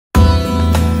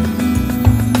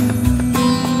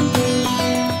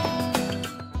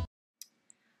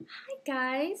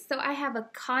guys, so I have a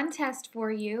contest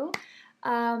for you.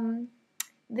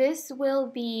 This will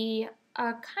be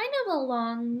a kind of a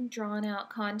long drawn out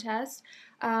contest.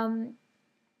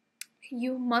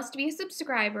 You must be a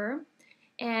subscriber,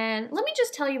 and let me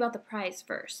just tell you about the prize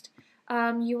first.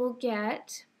 You will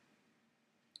get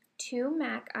 2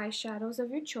 MAC eyeshadows of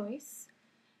your choice.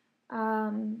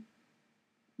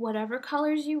 Whatever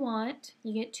colors you want,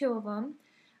 you get 2 of them.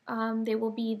 They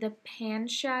will be the pan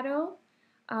shadow,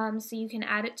 so you can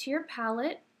add it to your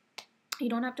palette. You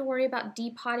don't have to worry about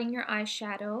depotting your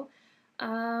eyeshadow,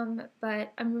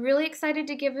 but I'm really excited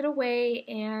to give it away,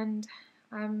 and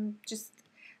I'm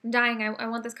dying. I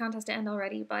want this contest to end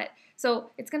already, but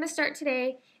so it's going to start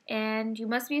today, and you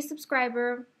must be a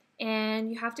subscriber,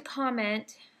 and you have to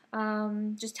comment.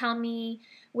 Just tell me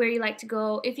where you like to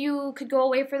go. If you could go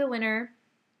away for the winter,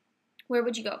 where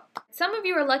would you go? Some of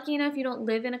you are lucky enough you don't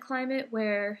live in a climate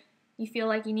where you feel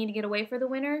like you need to get away for the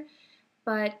winter,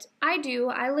 but I do.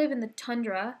 I live in the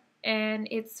tundra and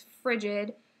it's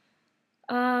frigid.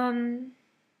 So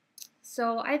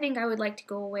I think I would like to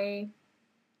go away,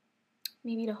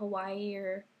 maybe to Hawaii,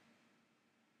 or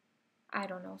I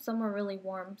don't know, somewhere really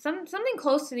warm. Something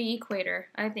close to the equator,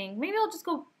 I think. Maybe I'll just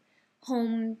go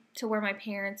home to where my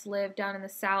parents live down in the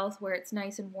south where it's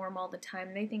nice and warm all the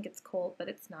time. They think it's cold, but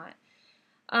it's not.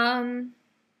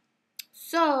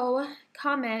 So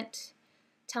comment,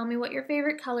 tell me what your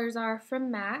favorite colors are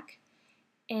from MAC,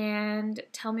 and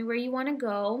tell me where you want to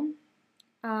go.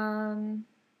 And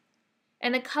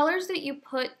the colors that you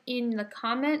put in the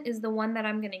comment is the one that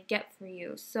I'm going to get for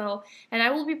you. So, and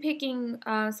I will be picking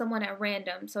someone at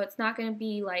random, so it's not going to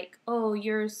be like, oh,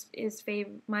 yours is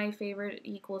my favorite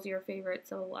equals your favorite,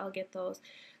 so I'll get those.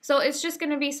 So it's just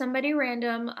going to be somebody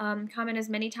random. Comment as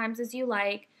many times as you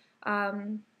like.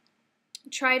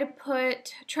 Try to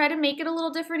make it a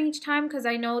little different each time, because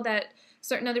I know that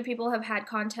certain other people have had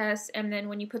contests, and then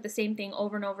when you put the same thing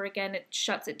over and over again, it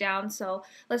shuts it down. So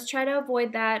let's try to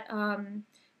avoid that.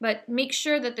 But make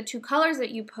sure that the 2 colors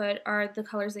that you put are the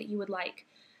colors that you would like.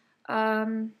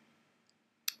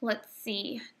 Let's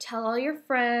see. Tell all your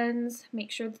friends.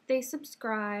 Make sure that they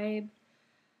subscribe.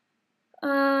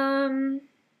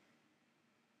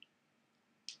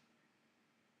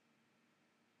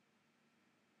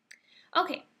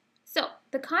 Okay, so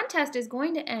the contest is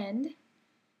going to end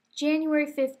January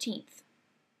 15th.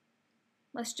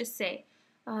 Let's just say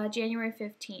January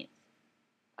 15th.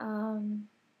 And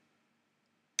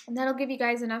that'll give you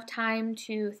guys enough time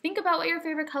to think about what your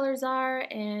favorite colors are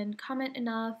and comment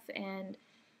enough, and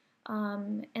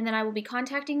then I will be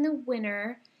contacting the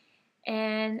winner,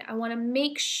 and I want to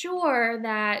make sure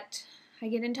that I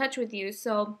get in touch with you.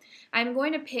 So I'm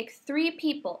going to pick 3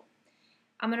 people.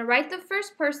 I'm going to write the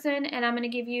first person, and I'm going to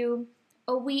give you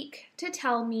a week to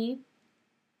tell me,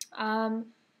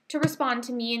 to respond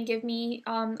to me and give me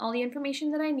all the information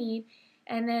that I need.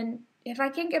 And then if I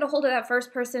can't get a hold of that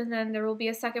first person, then there will be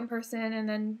a second person, and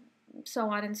then so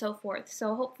on and so forth.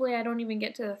 So hopefully I don't even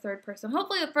get to the 3rd person.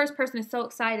 Hopefully the first person is so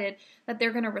excited that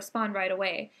they're going to respond right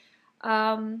away.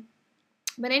 But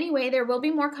anyway, there will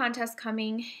be more contests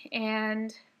coming,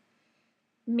 and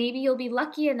maybe you'll be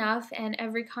lucky enough, and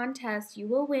every contest you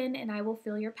will win, and I will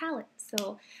fill your palette.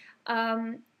 So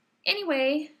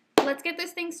anyway, let's get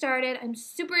this thing started. I'm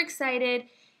super excited,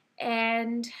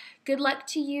 and good luck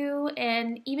to you.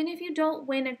 And even if you don't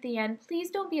win at the end, please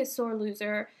don't be a sore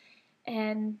loser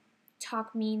and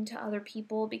talk mean to other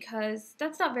people, because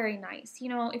that's not very nice. You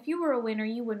know, if you were a winner,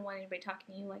 you wouldn't want anybody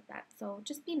talking to you like that. So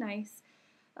just be nice.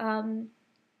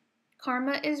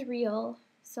 Karma is real,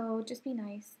 so just be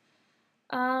nice.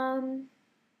 I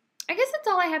guess that's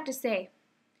all I have to say.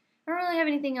 I don't really have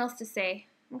anything else to say.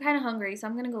 I'm kind of hungry, so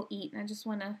I'm going to go eat, and I just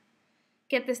want to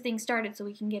get this thing started so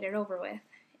we can get it over with,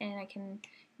 and I can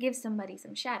give somebody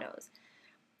some shadows.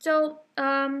 So,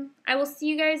 I will see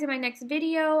you guys in my next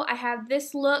video. I have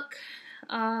this look,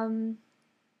 the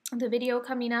video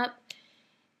coming up,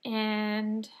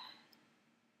 and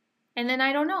then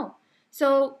I don't know.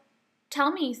 So,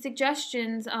 tell me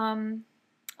suggestions,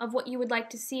 of what you would like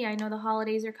to see. I know the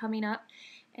holidays are coming up,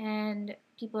 and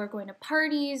people are going to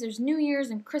parties. There's New Year's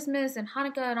and Christmas and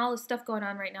Hanukkah and all this stuff going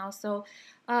on right now. So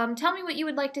tell me what you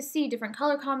would like to see, different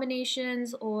color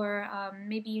combinations, or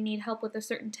maybe you need help with a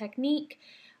certain technique.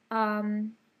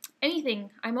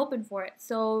 Anything, I'm open for it.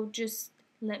 So just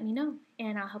let me know,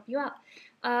 and I'll help you out.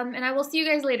 And I will see you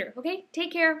guys later, okay?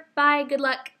 Take care. Bye. Good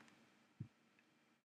luck.